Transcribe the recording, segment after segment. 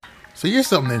So here's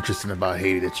something interesting about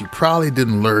Haiti that you probably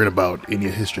didn't learn about in your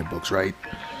history books, right?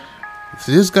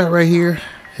 So this guy right here,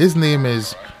 his name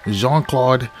is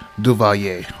Jean-Claude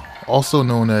Duvalier, also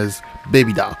known as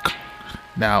Baby Doc.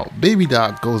 Now, Baby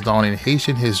Doc goes down in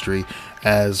Haitian history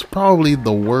as probably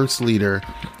the worst leader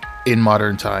in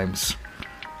modern times.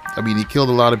 I mean, he killed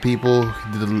a lot of people,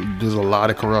 there's a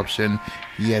lot of corruption,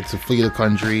 he had to flee the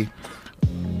country.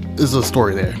 There's a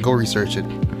story there, go research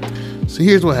it. So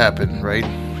here's what happened, right?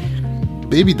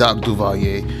 Baby Doc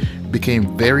Duvalier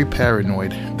became very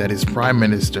paranoid that his prime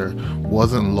minister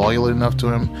wasn't loyal enough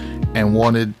to him and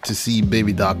wanted to see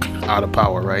Baby Doc out of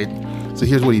power, right? So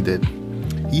here's what he did.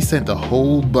 He sent a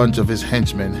whole bunch of his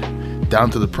henchmen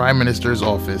down to the prime minister's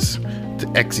office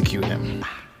to execute him.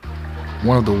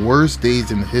 One of the worst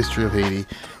days in the history of Haiti,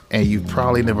 and you've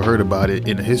probably never heard about it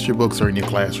in the history books or in your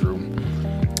classroom.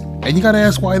 And you gotta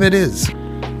ask why that is.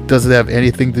 Does it have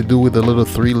anything to do with a little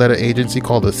three-letter agency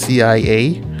called the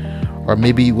CIA? Or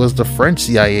maybe it was the French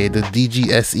CIA, the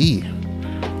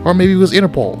DGSE? Or maybe it was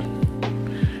Interpol?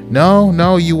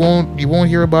 No, you won't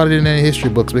hear about it in any history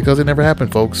books because it never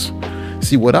happened, folks.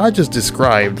 See, what I just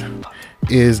described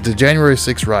is the January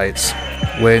 6th riots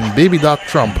when Baby Doc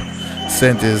Trump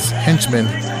sent his henchmen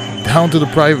down to the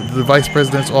vice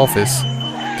president's office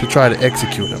to try to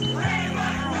execute him.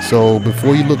 So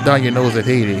before you look down your nose at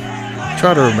Haiti,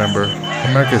 try to remember,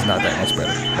 America is not that much better,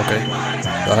 okay?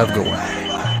 Y'all have a good one.